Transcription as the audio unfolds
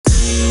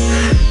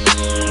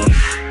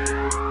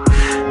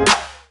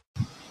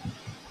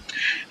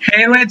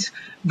airways.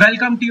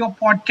 Welcome to your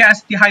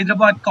podcast, the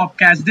Hyderabad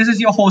Copcast. This is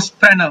your host,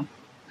 Pranav.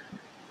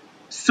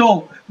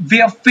 So, we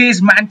have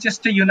faced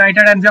Manchester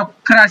United and we have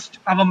crushed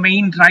our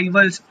main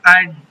rivals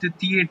at the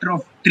Theatre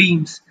of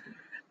Dreams.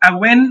 A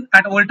win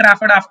at Old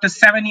Trafford after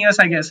 7 years,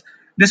 I guess.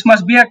 This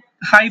must be a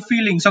high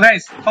feeling. So,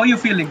 guys, how are you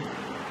feeling?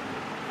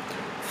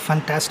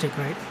 Fantastic,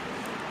 right?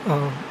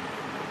 Uh,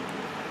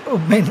 oh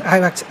man,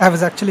 I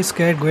was actually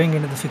scared going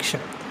into the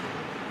fixture.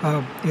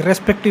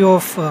 Irrespective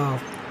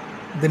of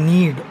the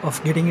need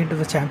of getting into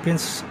the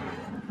Champions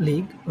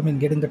League, I mean,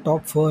 getting the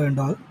top four and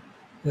all,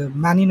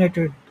 Man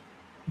United,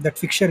 that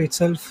fixture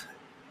itself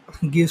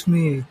gives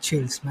me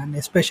chills, man,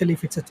 especially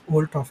if it's at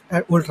Old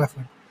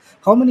Trafford.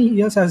 How many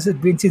years has it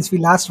been since we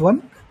last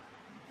won?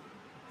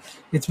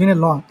 It's been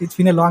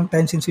a long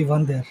time since we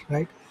won there,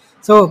 right?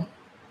 So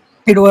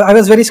I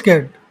was very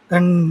scared,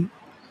 and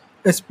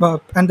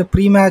and the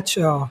pre-match,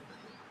 I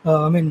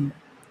mean,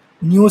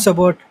 news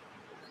about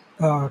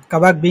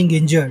Kabak being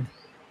injured,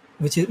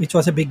 which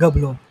was a bigger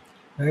blow,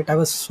 right? I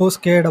was so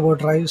scared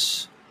about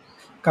Rice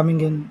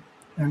coming in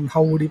and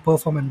how would he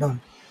perform and all.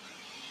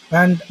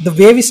 And the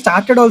way we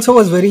started also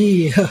was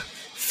very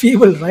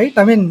feeble, right?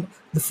 I mean,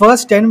 the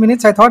first 10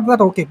 minutes, I thought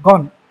that okay,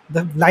 gone.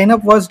 The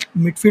lineup was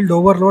midfield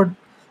overload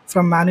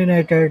from Man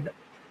United,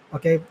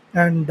 okay,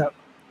 and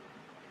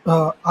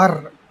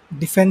our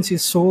defense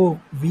is so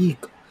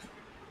weak.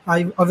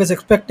 I was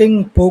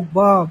expecting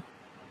Pogba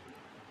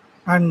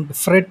and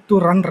Fred to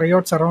run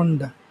riots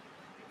around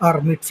our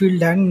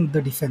midfield and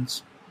the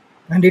defense,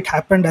 and it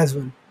happened as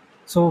well.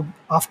 So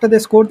after they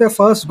scored their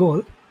first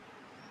goal,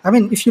 I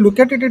mean, if you look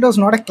at it, it was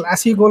not a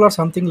classy goal or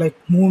something like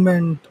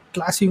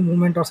classy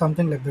movement or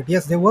something like that.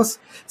 Yes, there was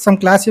some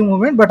classy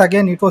movement, but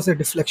again, it was a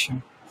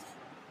deflection.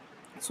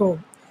 So,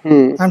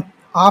 Hmm. and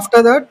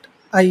after that,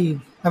 I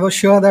was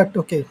sure that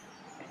okay,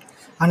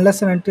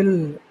 unless and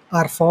until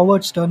our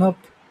forwards turn up,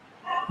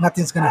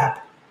 nothing's gonna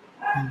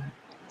happen.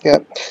 Yeah,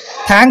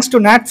 Thanks to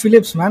Nat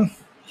Phillips, man,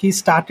 he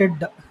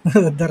started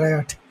the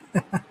riot.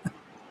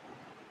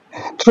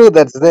 true.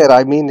 That's there.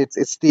 I mean,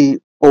 it's the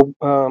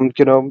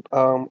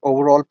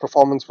overall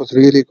performance was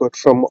really good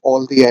from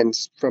all the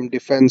ends, from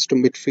defense to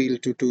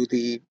midfield to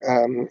the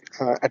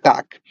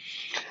attack.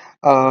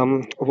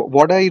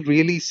 What I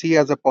really see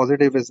as a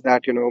positive is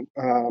that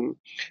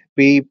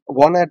we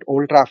won at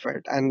Old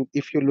Trafford, and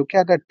if you look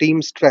at that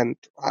team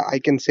strength, I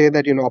can say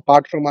that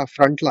apart from our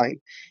front line,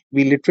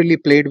 we literally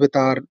played with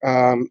our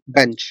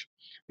bench.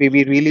 We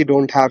really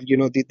don't have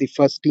the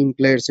first team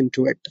players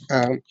into it.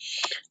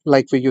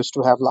 Like we used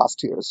to have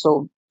last year.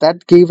 So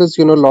that gave us,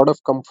 a lot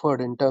of comfort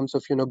in terms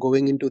of,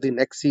 going into the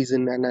next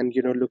season and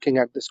looking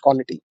at this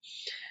quality.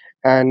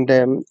 And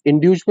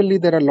individually,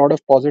 there are a lot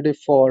of positive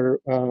for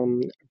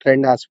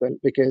Trent as well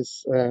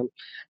because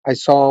I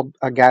saw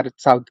Gareth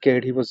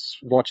Southgate. He was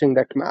watching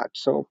that match,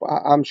 so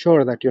I'm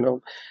sure that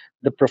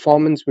the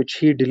performance which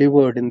he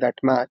delivered in that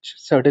match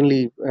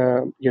certainly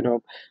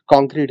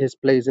concrete his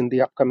place in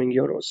the upcoming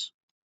Euros.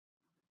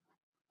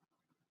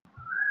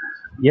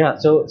 Yeah,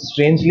 so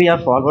strangely, our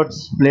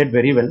forwards played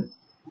very well.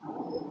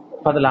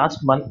 For the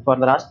last 2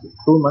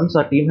 months,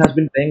 our team has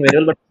been playing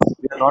very well, but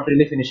we are not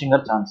really finishing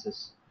our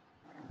chances.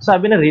 So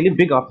I've been a really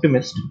big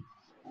optimist,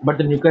 but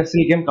the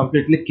Newcastle game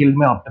completely killed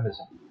my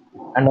optimism.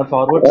 And our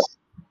forwards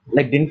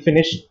didn't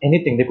finish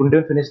anything. They couldn't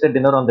even finish their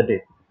dinner on the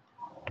day.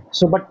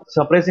 So, but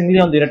surprisingly,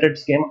 on the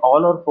United's game,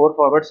 all our four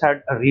forwards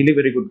had a really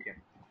very good game,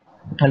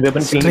 and we have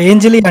been clinical.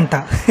 Strangely,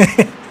 Anta.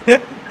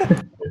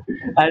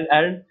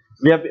 And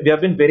we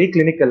have been very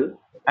clinical,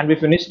 and we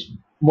finished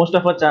most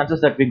of our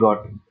chances that we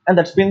got, and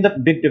that's been the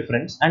big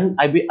difference. And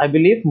I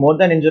believe more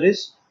than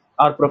injuries,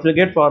 our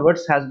profligate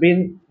forwards has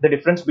been the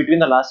difference between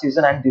the last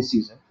season and this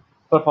season.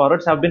 For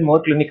forwards have been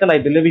more clinical, I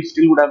believe we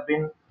still would have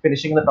been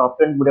finishing in the top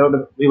 10.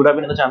 We would have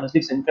been in the Champions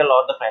League semifinal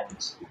or the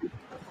finals.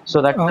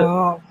 So that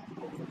uh,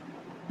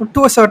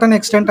 to a certain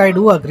extent, I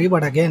do agree,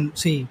 but again,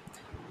 see,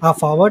 our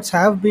forwards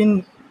have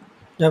been,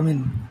 I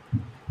mean,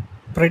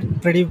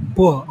 pretty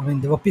poor. I mean,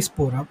 they were piss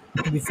poor,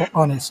 to be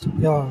honest.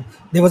 Yeah,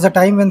 there was a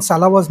time when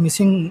Salah was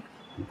missing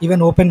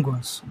even open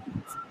goals.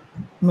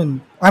 I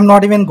mean, I'm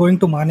not even going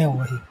to Mane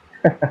over here,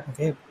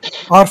 okay,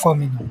 or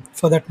Firmino,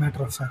 for that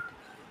matter of fact.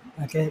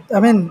 Okay,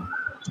 I mean,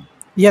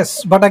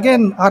 yes, but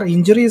again, our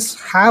injuries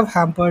have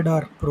hampered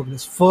our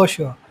progress for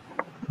sure.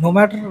 No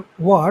matter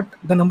what,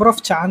 the number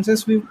of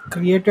chances we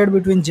created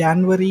between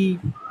January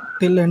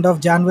till end of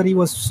January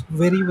was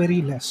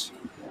very less.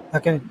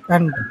 Okay,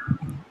 and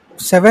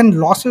 7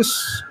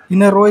 losses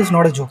in a row is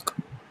not a joke.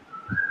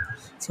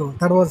 So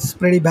that was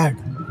pretty bad.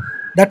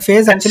 That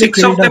phase And actually six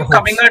killed of our them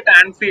coming hopes.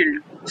 at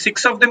Anfield.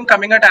 Six of them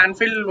coming at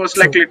Anfield was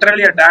like True,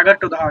 literally a dagger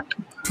to the heart.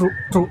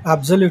 true,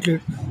 absolutely.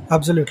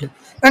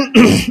 And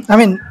I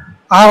mean,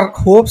 our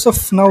hopes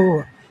of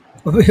now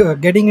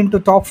getting into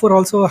top four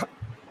also,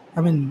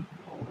 I mean,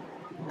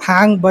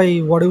 hang by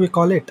what do we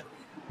call it?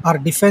 Our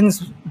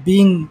defense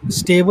being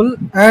stable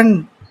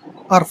and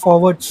our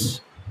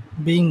forwards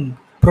being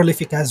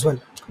prolific as well.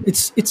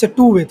 It's a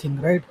two-way thing,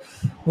 right?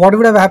 What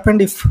would have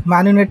happened if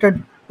Man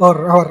United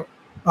or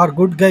our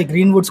good guy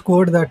Greenwood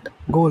scored that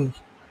goal?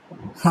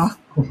 Huh?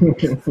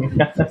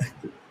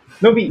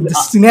 No, we The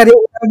scenario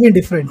would have been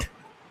different.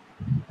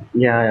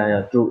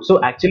 yeah, true.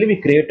 So actually,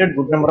 we created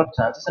good number of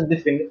chances, and they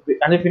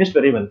finished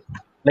very well.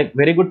 Like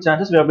very good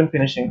chances, we have been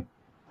finishing.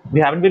 We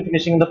haven't been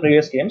finishing in the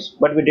previous games,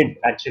 but we did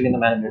actually in the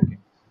Man United game.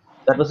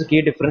 That was the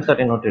key difference that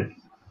I noted.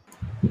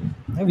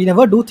 We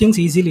never do things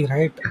easily,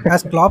 right?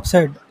 As Klopp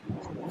said,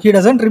 he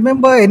doesn't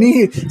remember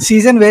any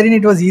season wherein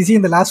it was easy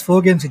in the last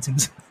 4 games, it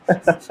seems.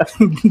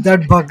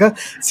 That bugger.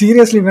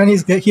 Seriously, man,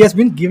 he has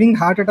been giving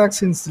heart attacks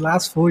since the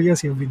last 4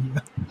 years he's been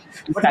here.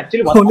 But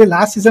actually, Only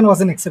last season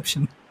was an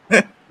exception.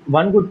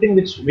 one good thing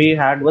which we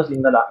had was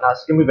in the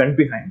last game we went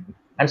behind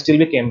and still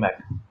we came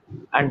back,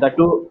 and that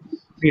too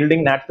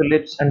fielding Nat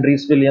Phillips and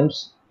Reese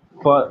Williams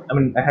for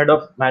ahead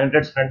of Man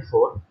United's front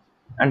four,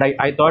 and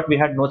I thought we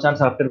had no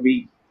chance after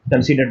we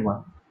conceded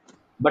one,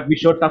 but we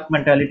showed tough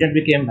mentality and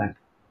we came back.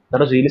 That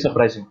was really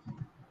surprising.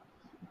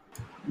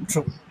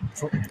 True,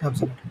 true,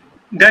 absolutely.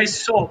 Guys,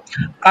 so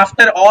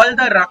after all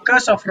the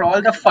ruckus, after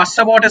all the fuss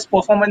about his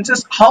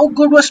performances, how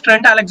good was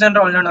Trent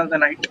Alexander-Arnold on the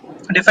night,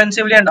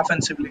 defensively and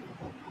offensively?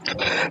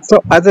 So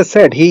as I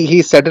said,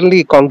 he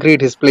suddenly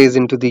concrete his plays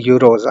into the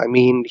Euros. I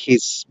mean,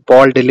 his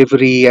ball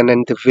delivery and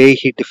the way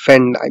he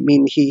defend. I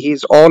mean,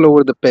 he's all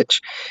over the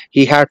pitch.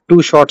 He had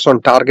 2 shots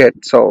on target.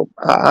 So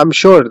I'm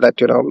sure that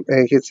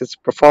his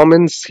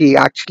performance. He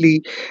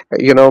actually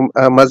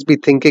must be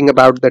thinking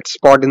about that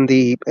spot in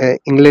the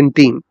England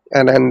team,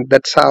 and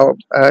that's how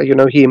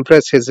he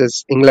impressed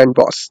his England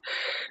boss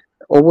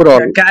Yeah,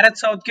 overall. Gareth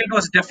Southgate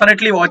was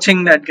definitely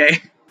watching that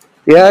guy.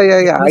 Yeah.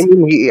 I Because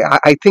mean,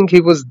 I think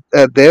he was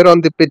there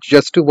on the pitch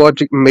just to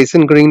watch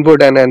Mason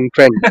Greenwood and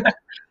Trent.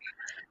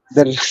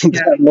 There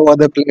Yeah, are no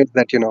other players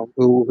that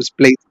whose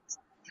place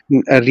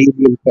really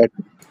impressed.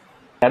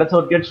 Gareth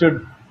Southgate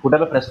should put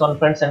up a press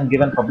conference and give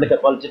a public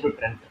apology to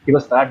Trent. He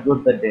was that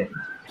good that day.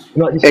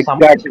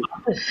 Exactly.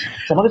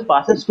 Some of his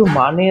passes to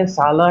Mane,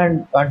 Salah,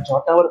 and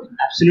Jota were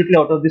absolutely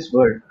out of this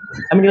world.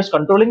 I mean, he was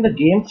controlling the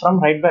game from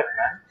right back,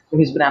 man. And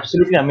he's been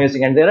absolutely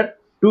amazing. And there are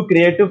two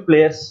creative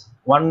players,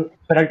 one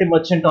penalty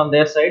merchant on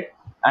their side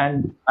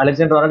and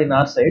Alexander Arnold in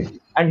our side.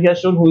 And he has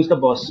shown who is the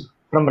boss.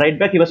 From right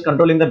back, he was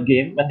controlling the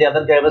game when the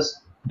other guy was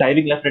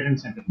diving left, right, and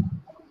center.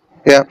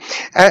 Yeah,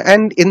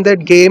 and in that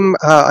game,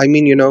 I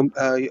mean,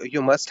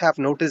 you must have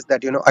noticed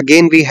that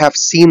again we have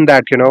seen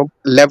that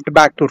left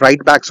back to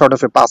right back sort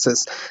of a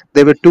passes.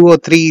 There were two or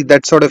three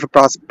that sort of a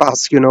pass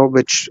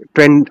which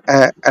Trent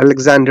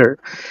Alexander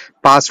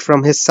passed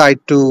from his side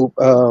to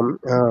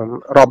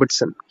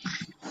Robertson.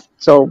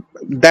 So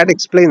that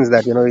explains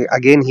that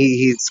again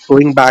he's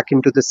going back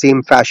into the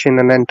same fashion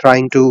and then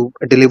trying to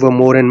deliver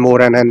more and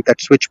more and that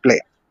switch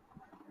play.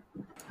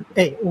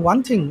 hey,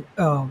 one thing,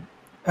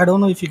 I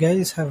don't know if you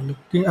guys have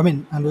looked, I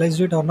mean,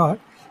 analyzed it or not.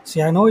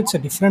 See, I know it's a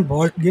different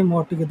ball game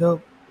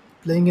altogether,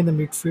 playing in the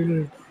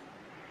midfield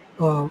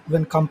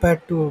when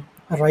compared to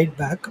a right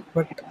back,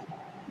 but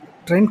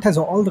Trent has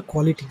all the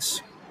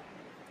qualities.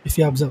 If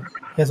you observe,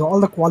 he has all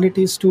the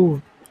qualities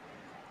to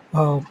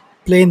uh,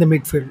 play in the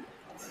midfield.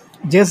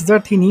 Just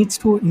that he needs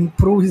to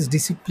improve his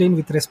discipline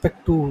with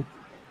respect to,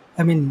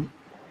 I mean,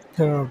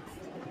 uh,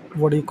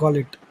 what do you call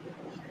it?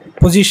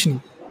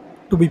 Positioning,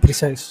 to be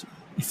precise.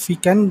 If he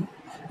can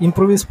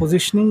improve his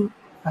positioning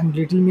and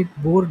little bit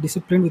more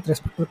discipline with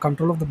respect to the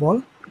control of the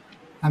ball,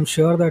 I'm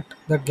sure that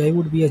that guy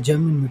would be a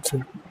gem in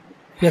midfield.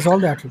 He has all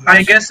the I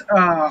attributes. guess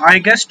I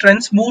guess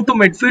Trent's move to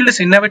midfield is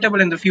inevitable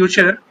in the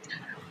future.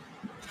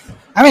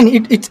 I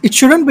mean, it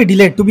shouldn't be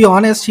delayed. To be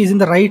honest, he's at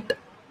the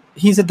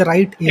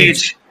right age,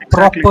 Age,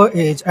 exactly. proper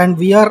age, and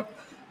we are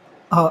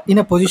in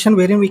a position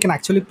wherein we can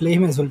actually play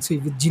him as well. See,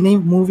 with Ginny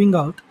moving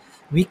out,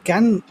 we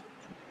can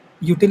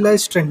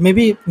utilize strength.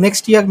 Maybe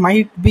next year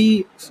might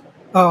be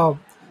uh,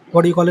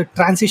 what do you call it,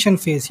 transition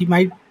phase. He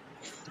might,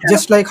 Yeah.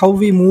 just like how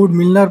we moved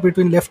Milner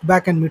between left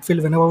back and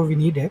midfield whenever we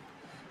need it.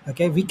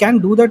 Okay, we can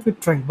do that with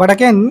Trent, but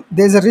again,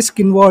 there's a risk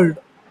involved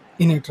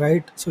in it,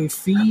 right? So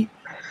if we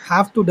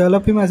have to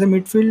develop him as a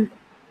midfield,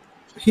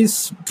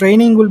 his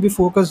training will be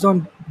focused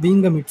on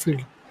being a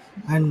midfield,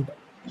 and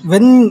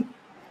when,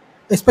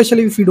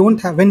 especially if we don't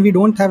have, when we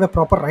don't have a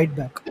proper right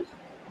back,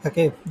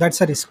 okay,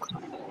 that's a risk.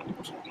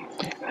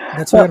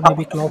 That's Uh, where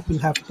maybe Klopp will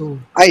have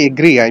to I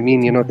agree. I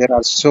mean, think about there it.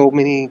 are so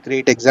many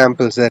great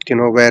examples that,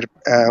 where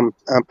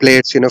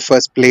players,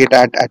 first played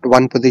at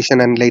one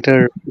position and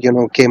later,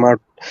 came out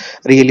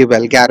really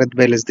well. Gareth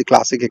Bale is the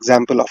classic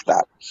example of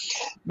that.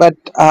 But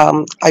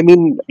I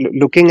mean,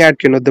 looking at,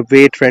 the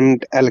way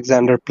Trent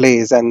Alexander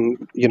plays and,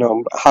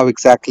 how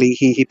exactly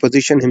he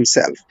positioned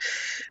himself.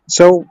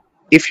 So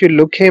if you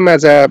look him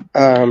as a,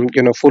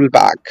 full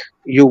back,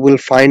 you will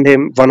find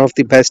him one of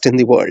the best in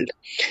the world.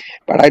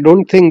 But I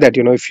don't think that,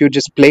 if you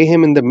just play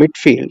him in the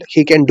midfield,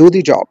 he can do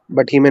the job,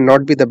 but he may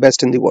not be the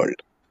best in the world.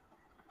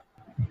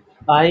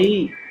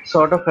 I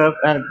sort of have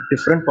a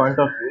different point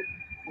of view.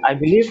 I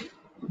believe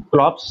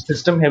Klopp's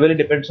system heavily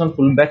depends on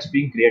fullbacks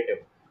being creative.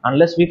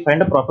 Unless we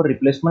find a proper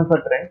replacement for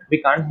Trent,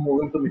 we can't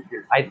move him to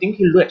midfield. I think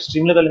he'll do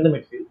extremely well in the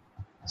midfield.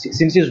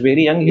 Since he's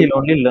very young, he'll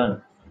only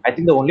learn. I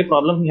think the only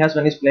problem he has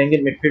when he's playing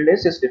in midfield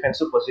is his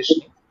defensive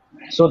positioning.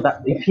 So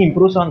that if he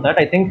improves on that,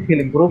 I think he'll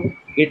improve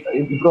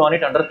on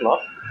it under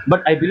Klopp.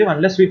 But I believe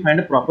unless we find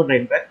a proper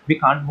right back, we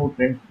can't move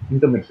Trent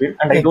into midfield.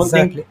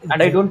 Exactly,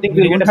 And I don't exactly. think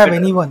We we'll get don't a have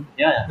better, anyone.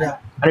 yeah, yeah, Yeah.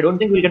 and I don't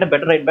think we'll get a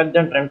better right back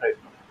than Trent right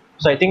now.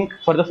 So I think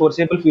for the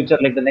foreseeable future,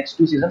 like the next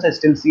 2 seasons, I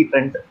still see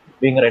Trent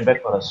being a right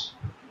back for us.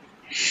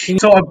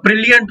 So a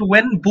brilliant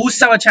win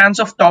boosts our chance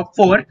of top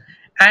four.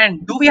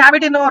 And do we have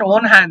it in our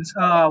own hands?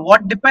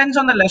 What depends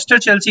on the Leicester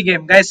Chelsea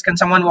game, guys? Can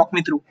someone walk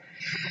me through?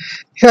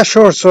 Yeah,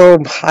 sure. So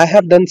I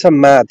have done some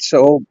math.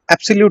 So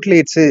absolutely,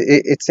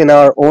 it's in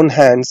our own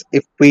hands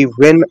if we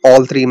win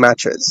all three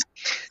matches.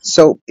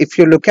 So if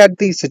you look at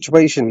the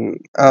situation,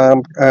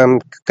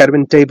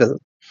 current table,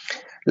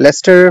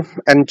 Leicester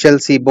and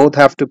Chelsea both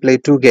have to play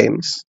two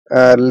games.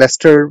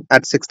 Leicester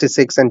at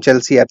 66 and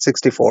Chelsea at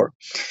 64.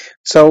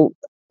 So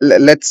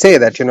let's say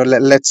that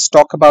let's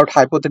talk about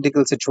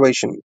hypothetical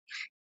situation.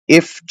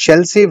 If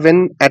Chelsea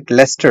win at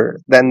Leicester,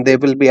 then they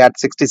will be at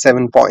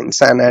 67 points,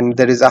 and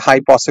there is a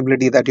high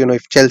possibility that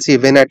if Chelsea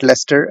win at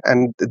Leicester,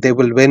 and they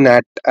will win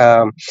at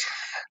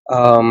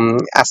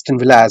Aston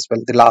Villa as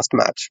well, the last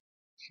match.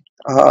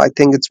 I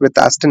think it's with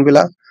Aston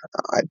Villa,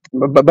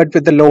 but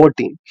with the lower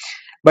team.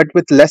 But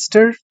with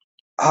Leicester,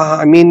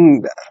 I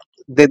mean,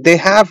 they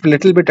have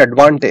little bit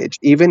advantage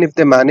even if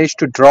they manage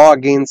to draw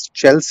against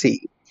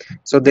Chelsea.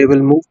 So they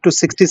will move to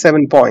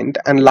 67 point,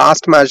 and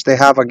last match they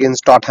have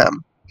against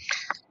Tottenham.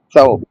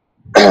 So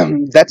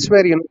that's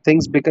where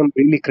things become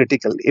really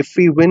critical. If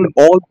we win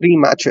all three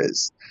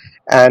matches,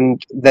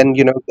 and then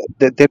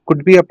there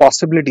could be a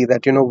possibility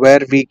that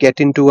where we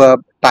get into a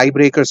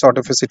tiebreaker sort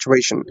of a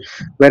situation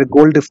where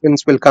goal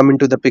difference will come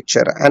into the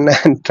picture, and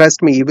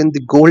trust me, even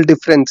the goal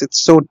difference,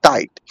 it's so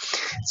tight.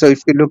 So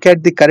if you look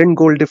at the current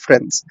goal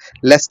difference,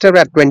 Leicester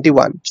at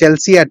 21,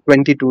 Chelsea at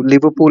 22,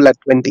 Liverpool at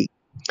 20.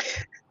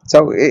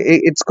 So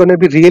it's going to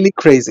be really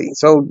crazy.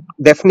 So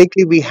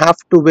definitely we have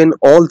to win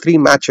all three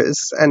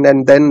matches, and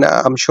then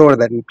I'm sure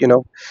that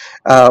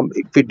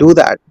if we do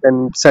that,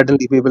 then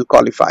certainly we will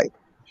qualify.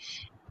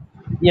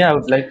 Yeah, I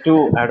would like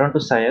to add on to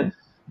Syed.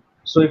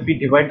 So if we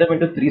divide them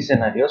into three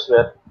scenarios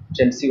where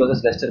Chelsea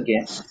versus Leicester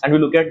game, and we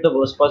look at the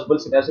worst possible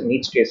scenarios in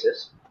each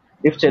cases,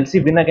 if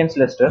Chelsea win against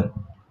Leicester,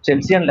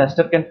 Chelsea and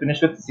Leicester can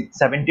finish with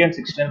 70 and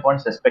 69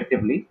 points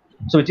respectively.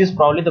 So which is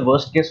probably the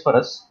worst case for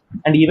us.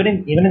 And even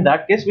in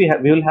that case, we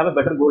will have a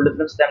better goal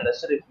difference than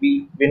Leicester if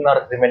we win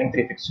our remaining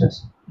three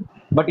fixtures.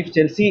 But if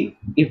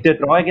they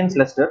draw against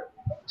Leicester,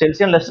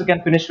 Chelsea and Leicester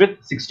can finish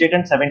with 68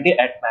 and 70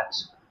 at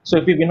max. So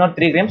if we win our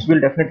three games, we'll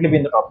definitely be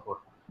in the top four.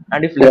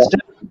 And Yeah,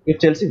 if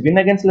Chelsea win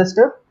against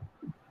Leicester,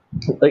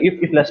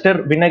 if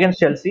Leicester win against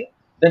Chelsea,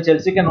 then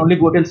Chelsea can only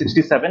go till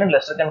 67 and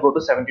Leicester can go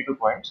to 72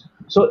 points.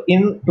 So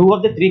in two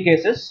of the three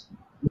cases,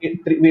 we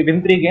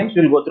win three games,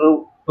 we'll go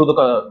through to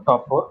the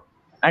top four.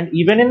 And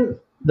even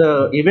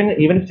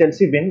if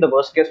Chelsea win, the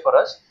worst case for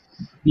us,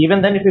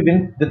 even then if we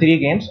win the three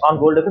games on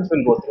goal difference,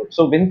 we'll go through.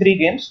 So win three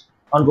games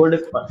on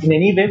in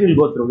any way we'll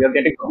go through. We are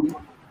getting top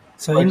four.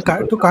 So Quite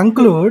simple. to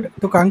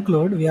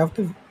conclude, we have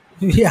to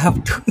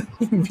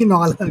win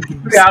all our We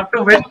games. have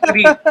to win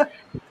three.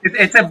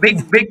 It's a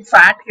big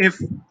fat if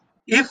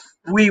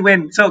we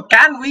win. So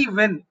can we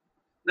win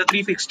the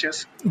three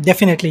fixtures?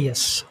 Definitely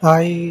yes.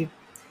 I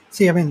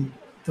see. I mean,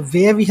 the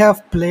way we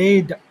have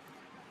played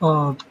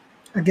uh,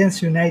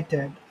 against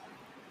United.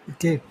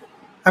 Okay.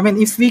 I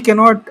mean, if we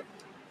cannot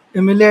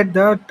emulate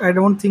that, I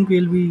don't think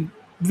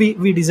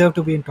we deserve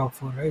to be in top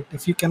four, right?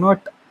 If you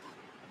cannot,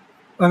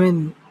 I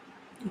mean,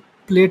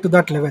 play to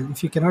that level,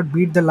 if you cannot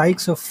beat the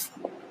likes of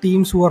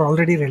teams who are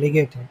already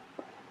relegated,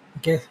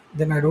 okay,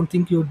 then I don't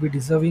think you would be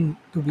deserving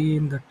to be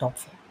in the top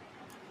four.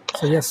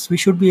 So yes, we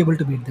should be able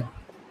to beat them.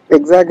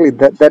 exactly.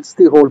 That's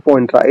the whole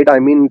point, right? I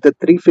mean, the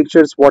three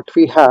fixtures what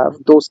we have,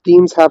 those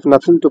teams have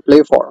nothing to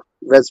play for.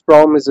 West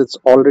Brom is it's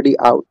already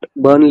out.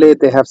 Burnley,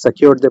 they have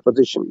secured their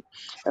position,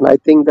 and I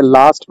think the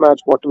last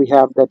match what we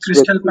have, that's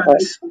with Crystal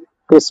Palace.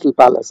 Crystal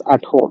Palace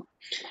at home.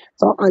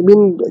 So I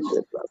mean,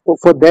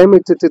 for them,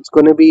 it's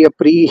going to be a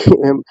pre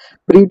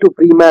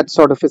match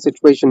sort of a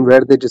situation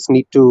where they just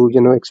need to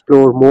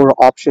explore more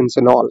options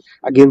and all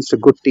against a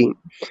good team.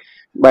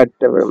 But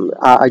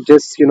I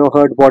just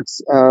heard what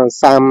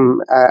Sam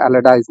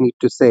Allardyce need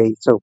to say.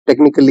 So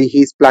technically,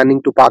 he's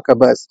planning to park a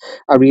bus.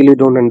 I really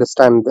don't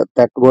understand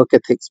that work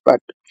ethics, but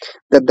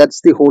that's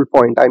the whole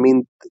point. I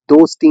mean,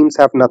 those teams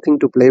have nothing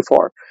to play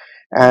for,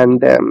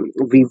 and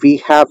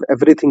we have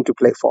everything to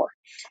play for.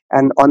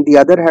 And on the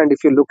other hand,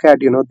 if you look at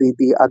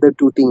the other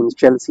two teams,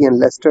 Chelsea and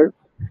Leicester,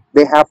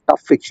 they have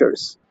tough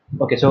fixtures.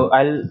 Okay, so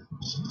I'll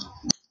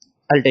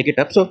take it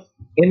up. So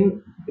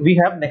in we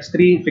have next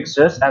three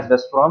fixtures as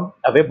West Brom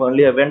away,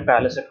 Burnley away, and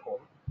Palace at home.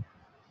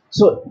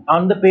 So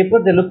on the paper,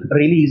 they look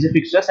really easy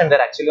fixtures, and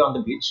they're actually on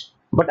the beach.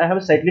 But I have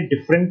a slightly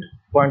different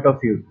point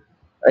of view.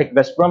 Like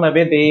West Brom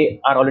away,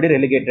 they are already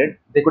relegated.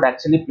 They could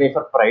actually play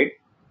for pride.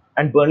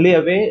 And Burnley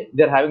away,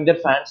 they're having their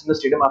fans in the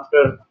stadium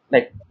after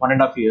like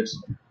 1.5 years.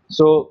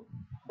 So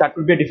that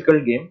would be a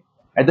difficult game.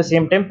 At the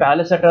same time,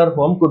 Palace at our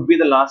home could be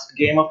the last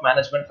game of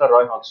management for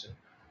Roy Hodgson.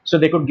 So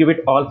they could give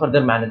it all for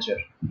their manager.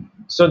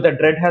 So the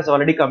dread has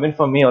already come in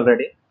for me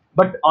already.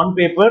 But on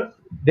paper,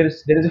 there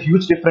is a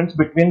huge difference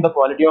between the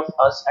quality of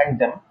us and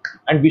them,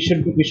 and we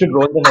should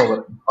roll them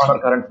over on our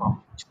current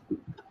form.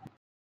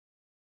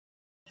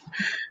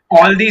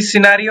 All these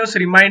scenarios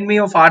remind me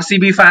of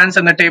RCB fans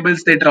and the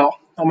tables they draw.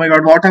 Oh my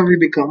god, what have we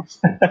become?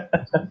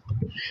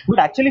 But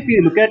actually, if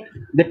you look at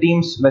the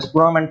teams West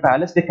Brom and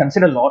Palace, they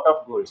consider a lot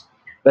of goals.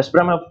 West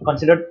Brom have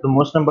considered the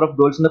most number of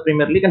goals in the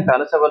Premier League, and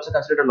Palace have also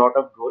considered a lot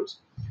of goals.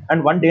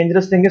 And one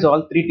dangerous thing is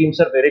all three teams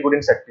are very good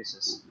in set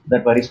pieces.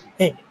 That worries me.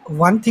 Hey,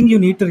 one thing you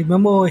need to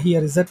remember over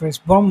here is that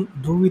West Brom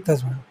drew with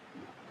us, man.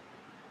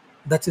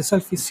 That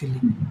itself is silly.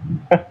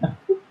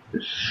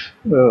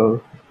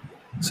 Oh.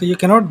 So you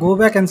cannot go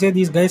back and say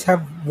these guys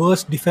have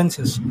worse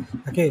defenses.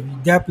 Okay,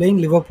 they are playing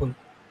Liverpool.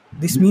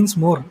 This means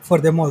more for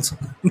them also.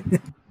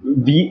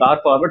 We our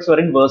forwards were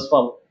in worse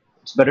form.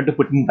 It's better to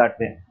put it that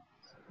way.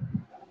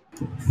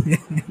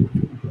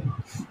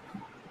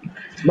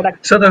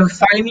 But So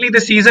finally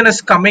the season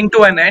is coming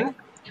to an end.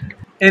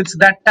 It's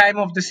that time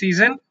of the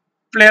season.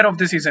 Player of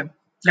the season.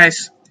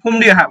 Guys, whom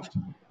do you have?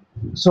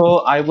 so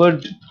I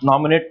would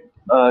nominate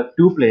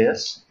two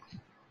players,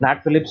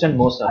 Nat Phillips and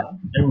Mo Salah,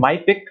 and my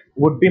pick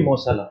would be Mo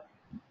Salah.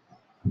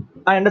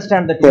 I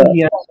understand that Yeah,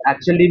 he has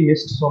actually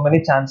missed so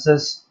many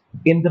chances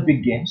in the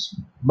big games,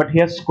 but he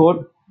has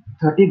scored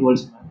 30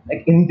 goals.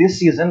 Like in this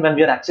season, when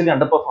we are actually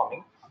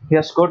underperforming, he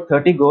has scored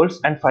 30 goals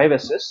and 5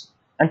 assists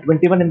and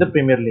 21 in the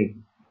Premier League.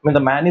 I mean, the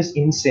man is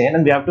insane,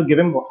 and we have to give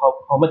him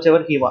how much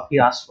ever he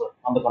asks for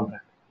on the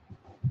contract.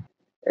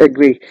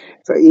 agree.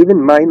 So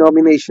even my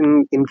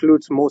nomination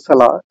includes Mo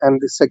Salah, and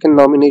the second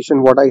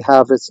nomination what I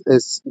have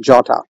is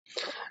Jota.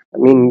 I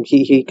mean,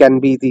 he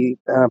can be the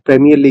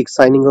Premier League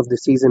signing of the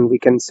season, we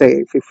can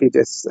say, if we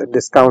just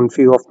discount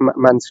few of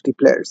Man City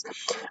players.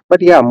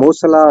 But yeah, Mo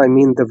Salah, I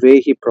mean, the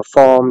way he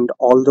performed,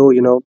 although,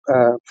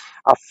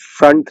 our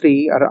front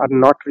three are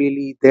not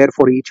really there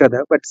for each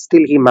other, but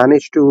still he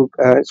managed to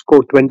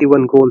score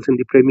 21 goals in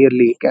the Premier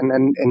League and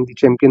in the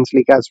Champions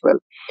League as well.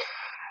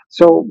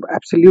 So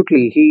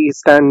absolutely, he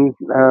stand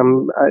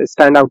a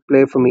standout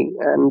player for me,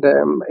 and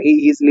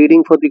he is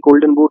leading for the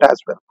Golden Boot as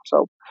well.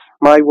 So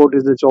my vote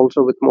is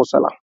also with Mo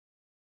Salah.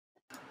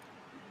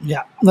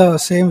 Yeah,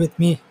 same with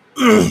me.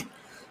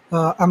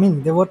 I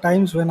mean, there were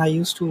times when I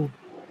used to,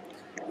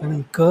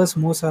 curse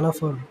Mo Salah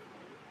for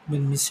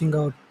missing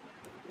out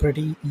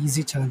pretty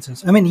easy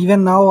chances. I mean,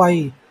 even now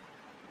I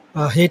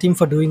hate him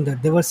for doing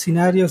that. There were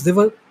scenarios, there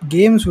were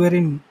games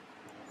wherein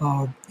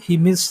he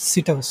missed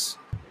sitters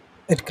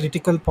at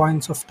critical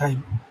points of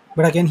time.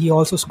 But again, he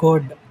also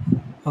scored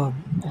uh,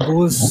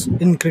 goals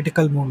in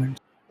critical moments.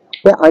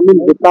 Yeah, I mean,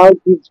 without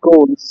these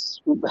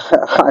goals,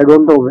 I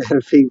don't know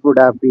where he would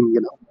have been.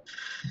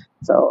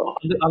 So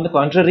On the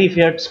contrary, if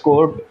he had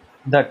scored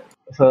that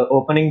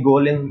opening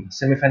goal in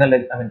semi-final,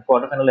 I mean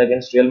quarter-final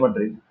against Real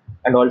Madrid,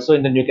 and also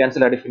in the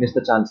Newcastle had he finished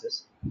the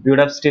chances, we would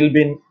have still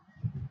been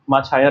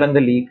much higher in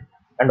the league,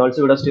 and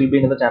also would have still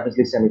been in the Champions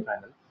League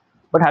semi-final.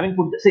 But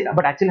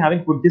actually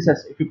having put this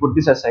as if you put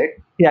this aside,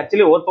 he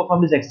actually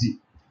overperformed his XG.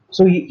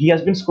 So he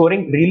has been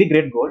scoring really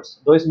great goals,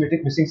 though he's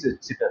missing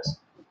sitters.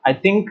 I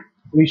think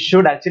we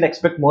should actually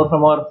expect more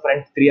from our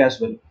front three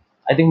as well.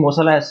 I think Mo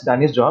Salah has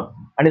done his job,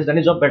 and he's done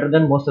his job better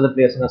than most of the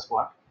players in the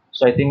squad.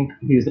 So I think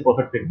he's the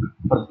perfect pick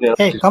for the player of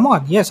the Hey, season. come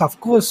on. Yes, of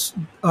course,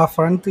 our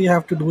front three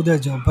have to do their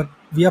job, but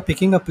we are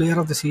picking a player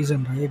of the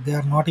season, right? They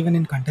are not even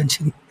in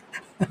contention.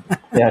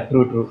 Yeah,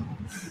 true, true.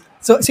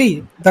 So,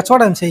 see, that's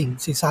what I'm saying.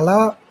 See,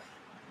 Salah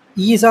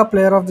is our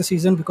player of the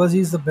season because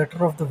he's the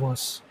better of the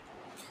worst.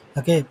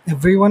 Okay,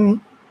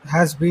 everyone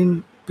has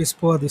been piss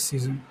poor this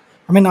season.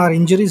 I mean, our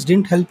injuries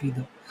didn't help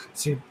either.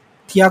 See,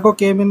 Thiago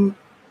came in.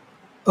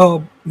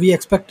 We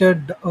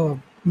expected,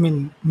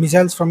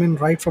 missiles from him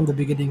right from the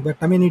beginning, but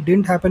I mean, it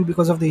didn't happen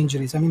because of the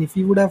injuries. I mean, if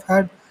he would have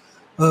had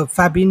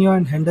Fabinho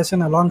and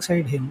Henderson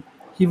alongside him,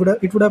 it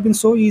would have been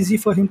so easy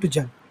for him to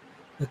jump.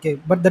 Okay,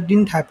 but that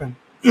didn't happen.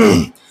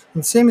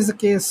 And same is the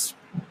case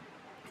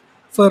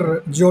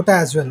for Jota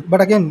as well.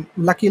 But again,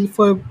 lucky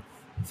for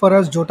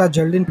us, Jota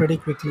gelled in pretty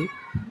quickly.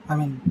 I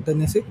mean,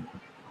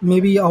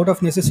 maybe out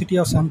of necessity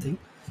or something.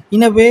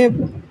 In a way,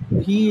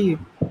 he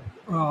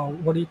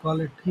what do you call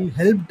it? He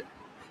helped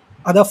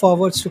other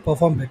forwards to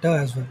perform better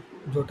as well.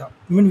 Jota.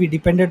 I mean, we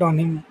depended on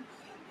him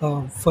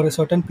for a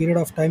certain period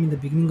of time in the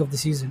beginning of the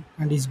season,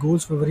 and his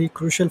goals were very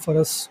crucial for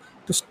us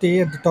to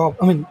stay at the top.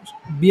 I mean,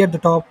 be at the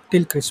top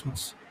till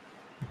Christmas.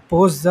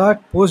 Post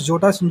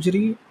Jota's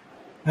injury,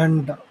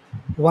 and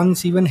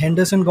once even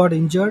Henderson got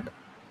injured,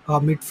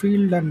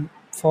 midfield and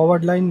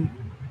forward line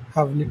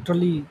have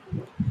literally,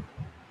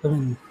 I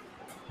mean,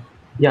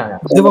 Yeah, yeah.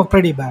 they were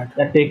pretty bad.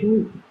 Yeah,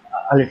 taking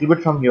a little bit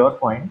from your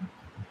point,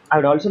 I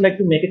would also like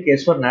to make a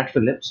case for Nat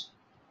Phillips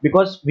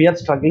because we are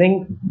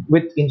struggling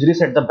with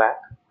injuries at the back,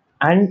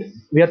 and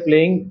we are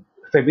playing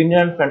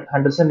Fabinho and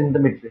Henderson in the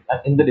midfield,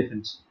 in the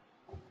defense.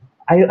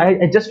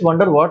 I just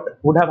wonder what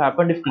would have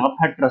happened if Klopp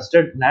had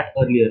trusted Nat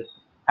earlier.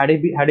 Had he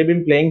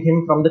been playing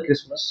him from the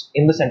Christmas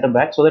in the centre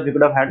back so that we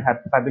could have had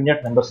Fabinho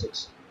at number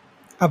 6.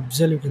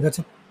 Absolutely, that's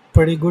a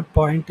pretty good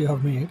point you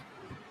have made.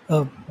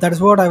 That is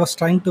what I was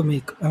trying to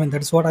make. I mean,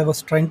 that is what I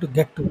was trying to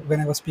get to when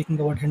I was speaking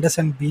about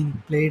Henderson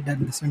being played at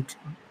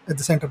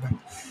the center back.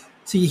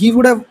 See, he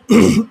would have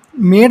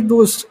made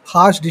those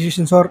harsh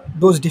decisions or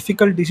those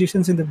difficult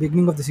decisions in the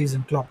beginning of the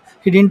season. Klopp,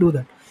 he didn't do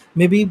that.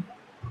 Maybe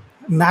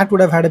Nat would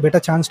have had a better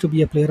chance to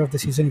be a player of the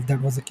season if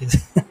that was the case.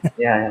 Yeah,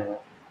 yeah,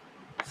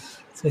 yeah.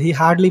 So he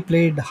hardly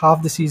played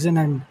half the season,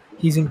 and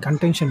he's in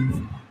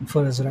contention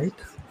for us, right?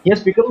 He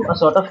has become a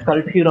sort of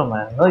cult hero,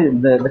 man.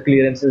 No, the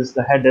clearances,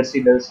 the headers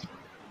he does.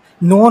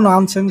 No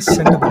nonsense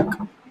centre back.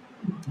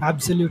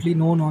 Absolutely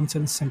no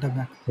nonsense centre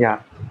back.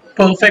 Yeah.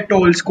 Perfect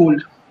old school.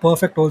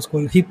 Perfect old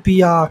school.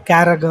 Hippia,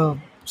 Carragher,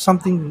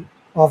 something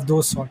of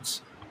those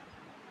sorts.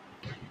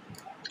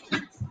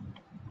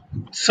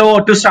 So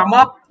to sum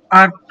up,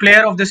 our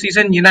player of the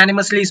season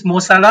unanimously is Mo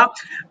Salah,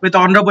 with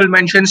honorable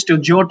mentions to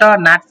Jota,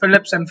 Nat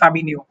Phillips, and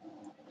Fabinho.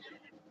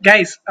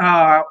 Guys,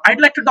 I'd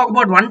like to talk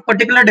about one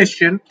particular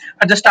decision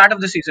at the start of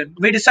the season.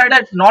 We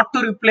decided not to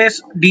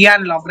replace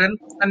Dejan Lovren,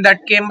 and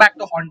that came back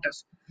to haunt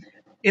us.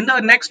 In the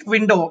next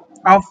window,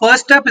 our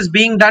first step is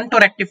being done to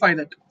rectify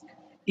that.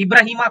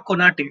 Ibrahima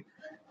Konate,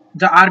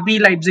 the RB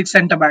Leipzig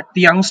centre back,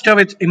 the youngster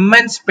with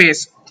immense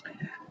pace.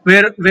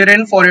 We're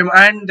in for him,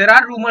 and there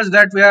are rumors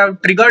that we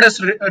have triggered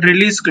a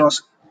release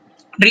clause.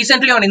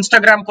 Recently on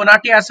Instagram,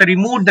 Konate has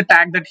removed the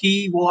tag that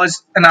he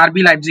was an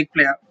RB Leipzig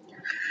player.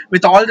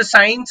 With all the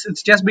signs,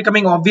 it's just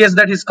becoming obvious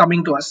that he's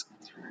coming to us.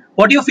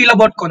 What do you feel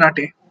about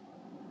Konate?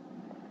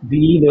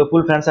 We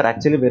Liverpool fans are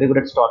actually very good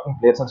at stalking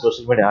players on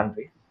social media, aren't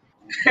we?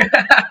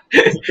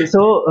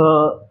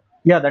 So,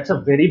 yeah, that's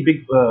a very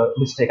big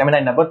mistake. I mean, I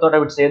never thought I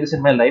would say this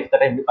in my life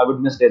that I would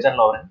miss Dejan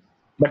Lovren,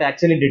 but I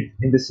actually did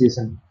in this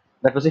season.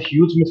 That was a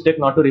huge mistake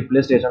not to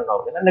replace Dejan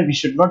Lovren, and we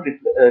should not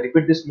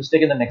repeat this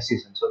mistake in the next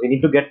season. So, we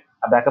need to get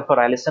a backup for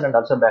Alisson and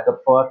also a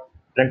backup for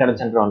Trent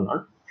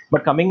Alexander-Arnold.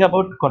 But coming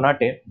about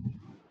Konate,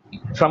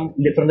 from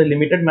the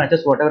limited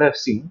matches, whatever I've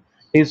seen,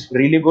 he's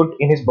really good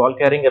in his ball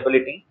carrying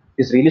ability.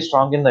 He's really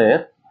strong in the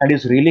air and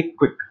he's really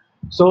quick.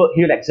 So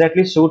he will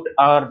exactly suit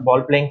our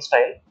ball playing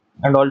style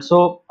and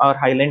also our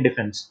highline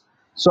defense.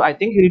 So I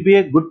think he'll be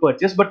a good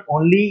purchase, but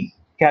only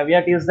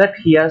caveat is that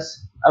he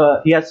has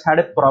had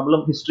a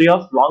problem history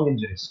of long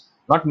injuries.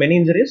 Not many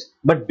injuries,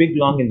 but big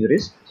long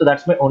injuries. So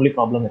that's my only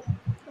problem with him.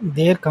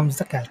 There comes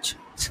the catch.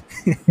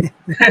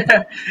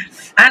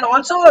 And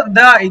also,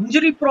 the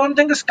injury prone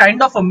thing is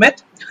kind of a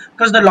myth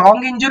because the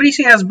long injuries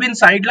he has been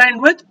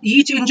sidelined with,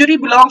 each injury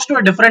belongs to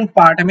a different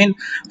part. I mean,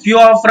 few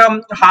are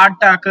from hard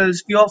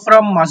tackles, few are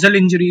from muscle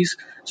injuries.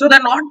 So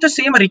they're not the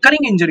same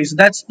recurring injuries.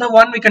 That's the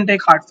one we can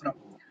take heart from.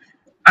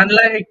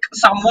 Unlike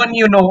someone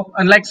you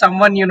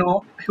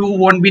know who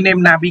won't be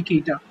named Naby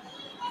Keita.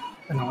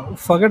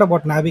 Forget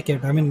about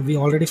Navigate. I mean, we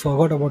already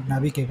forgot about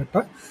Navigator.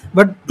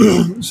 But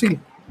see,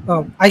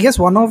 I guess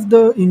one of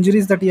the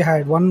injuries that he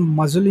had, one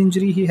muscle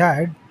injury he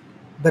had,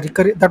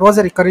 that was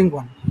a recurring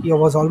one. He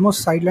was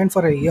almost sidelined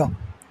for a year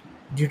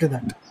due to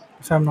that,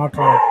 if I'm not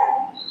wrong.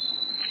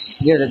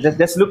 Yeah,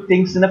 just look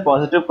things in a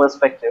positive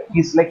perspective.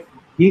 He's like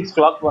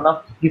one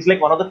of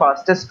the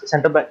fastest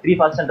center back, three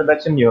fast center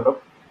backs in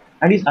Europe,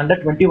 and he's under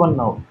 21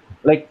 now.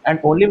 Like,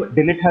 and only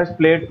Dillit has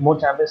played more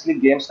Champions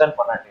League games than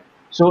Konate.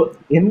 So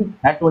in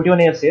at 21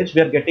 years age,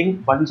 we are getting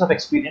bundles of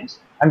experience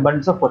and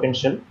bundles of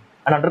potential,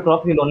 and under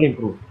Klopp he'll only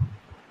improve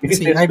if he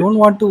See, stays fit. I don't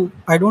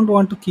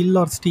want to kill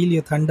or steal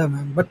your thunder,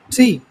 man. But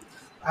see,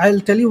 I'll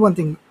tell you one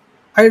thing.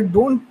 I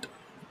don't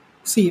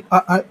see.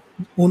 The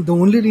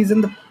only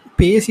reason the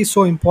pace is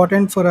so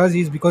important for us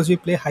is because we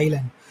play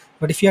Highland.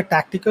 But if you are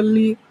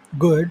tactically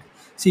good,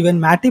 see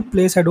when Matip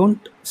plays, I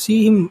don't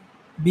see him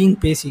being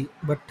pacey.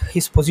 But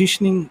his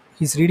positioning,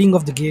 his reading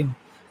of the game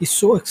is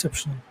so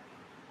exceptional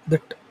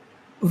that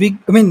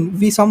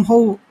we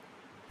somehow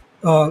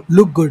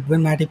look good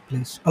when Matip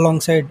plays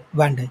alongside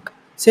Van Dijk.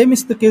 Same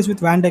is the case with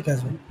Van Dijk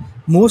as well.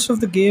 Most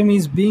of the game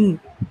is the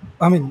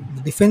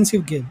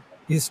defensive game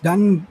is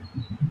done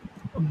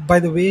by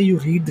the way you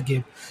read the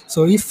game.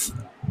 So if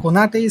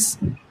Konate is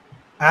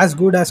as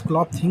good as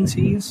Klopp thinks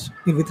he is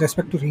with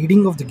respect to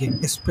reading of the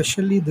game,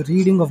 especially the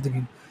reading of the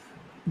game,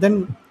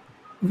 then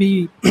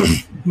we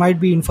might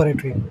be in for a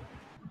treat.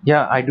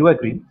 Yeah, I do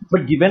agree.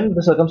 But given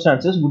the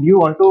circumstances, would you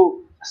want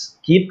to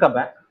keep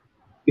Kabak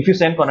if you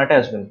send Konate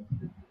as well?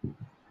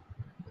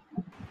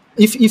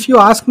 If you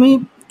ask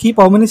me, keep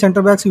how many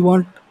centre backs you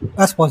want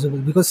as possible,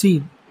 because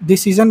see,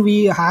 this season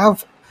we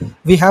have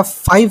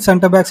 5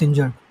 centre backs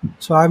injured,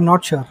 so I'm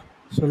not sure.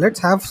 So let's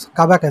have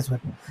Kabak as well,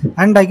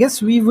 and I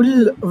guess we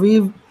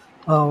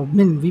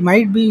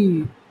might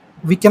be,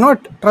 we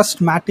cannot trust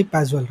Matip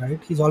as well, right?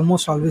 He's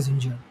almost always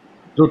injured.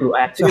 True, true.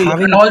 I So actually looked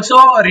And having, also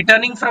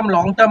returning from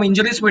long-term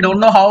injuries, we don't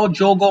know how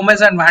Joe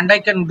Gomez and Van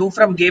Dijk can do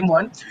from game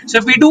one. So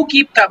if we do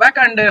keep Kabak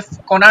and if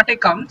Konate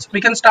comes, we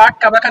can start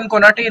Kabak and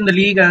Konate in the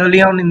league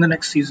early on in the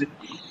next season.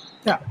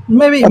 yeah,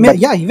 maybe, But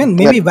yeah, even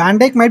that, maybe Van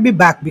Dijk might be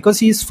back because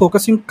he's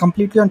focusing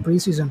completely on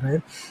preseason,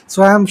 right?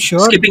 So I'm sure,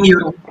 Skipping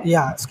Euro.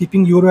 yeah,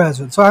 skipping Euro as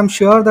well. So I'm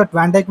sure that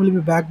Van Dijk will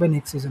be back by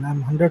next season.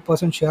 I'm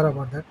 100% sure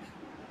about that.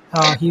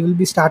 He will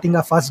be starting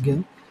our first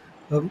game.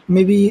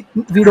 Maybe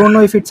we don't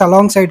know if it's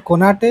alongside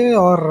Konate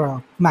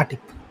or Matip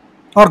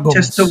or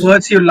Just the Gomez.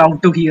 words you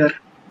love to hear.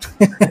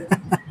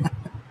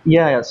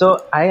 Yeah, yeah.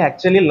 So I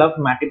actually love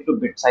Matip to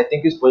bits. I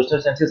think his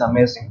positional sense is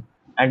amazing,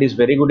 and he's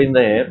very good in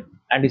the air,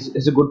 and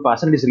he's a good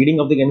passer. And his reading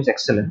of the game is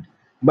excellent.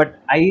 But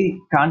I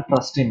can't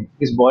trust him.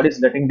 His body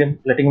is letting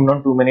him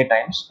down too many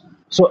times.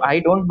 So I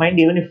don't mind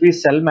even if we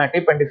sell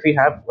Matip and if we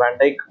have Van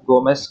Dijk,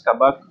 Gomez,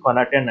 Kabak,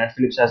 Konate, and Nat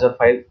Phillips as our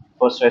five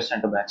first choice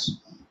centre backs.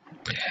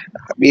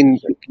 I mean,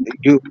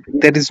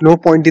 there is no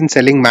point in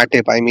selling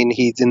Matip. I mean,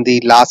 he's in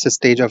the last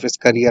stage of his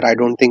career. I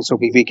don't think so.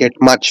 We get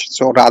much.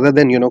 So rather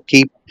than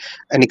keep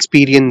an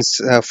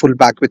experienced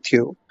fullback with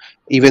you,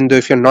 even though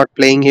if you're not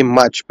playing him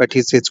much, but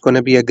it's going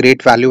to be a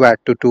great value add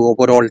to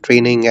overall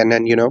training and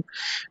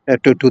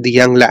to the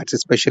young lads,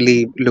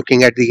 especially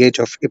looking at the age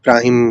of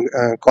Ibrahim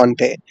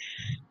Conte.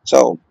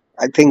 So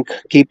I think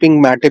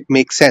keeping Matip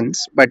makes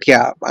sense. But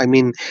yeah, I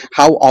mean,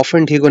 how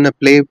often he going to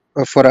play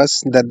for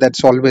us?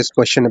 That's always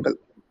questionable.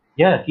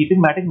 Yeah,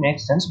 keeping Matip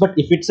makes sense. But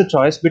if it's a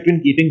choice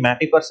between keeping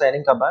Matip or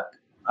signing Kabak,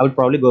 I would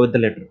probably go with the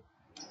latter.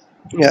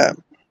 Yeah.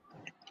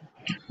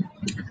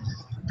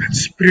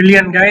 That's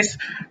brilliant, guys.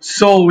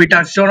 So we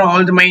touched on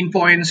all the main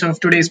points of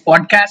today's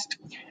podcast,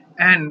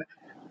 and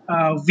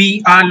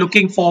we are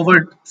looking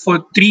forward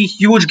for three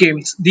huge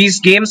games.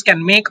 These games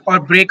can make or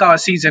break our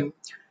season.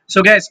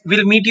 So, guys,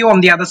 we'll meet you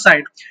on the other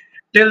side.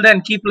 Till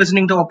then, keep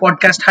listening to our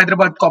podcast,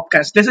 Hyderabad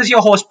Copcast. This is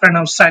your host,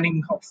 Pranav,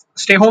 signing off.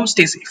 Stay home,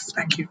 stay safe.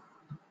 Thank you.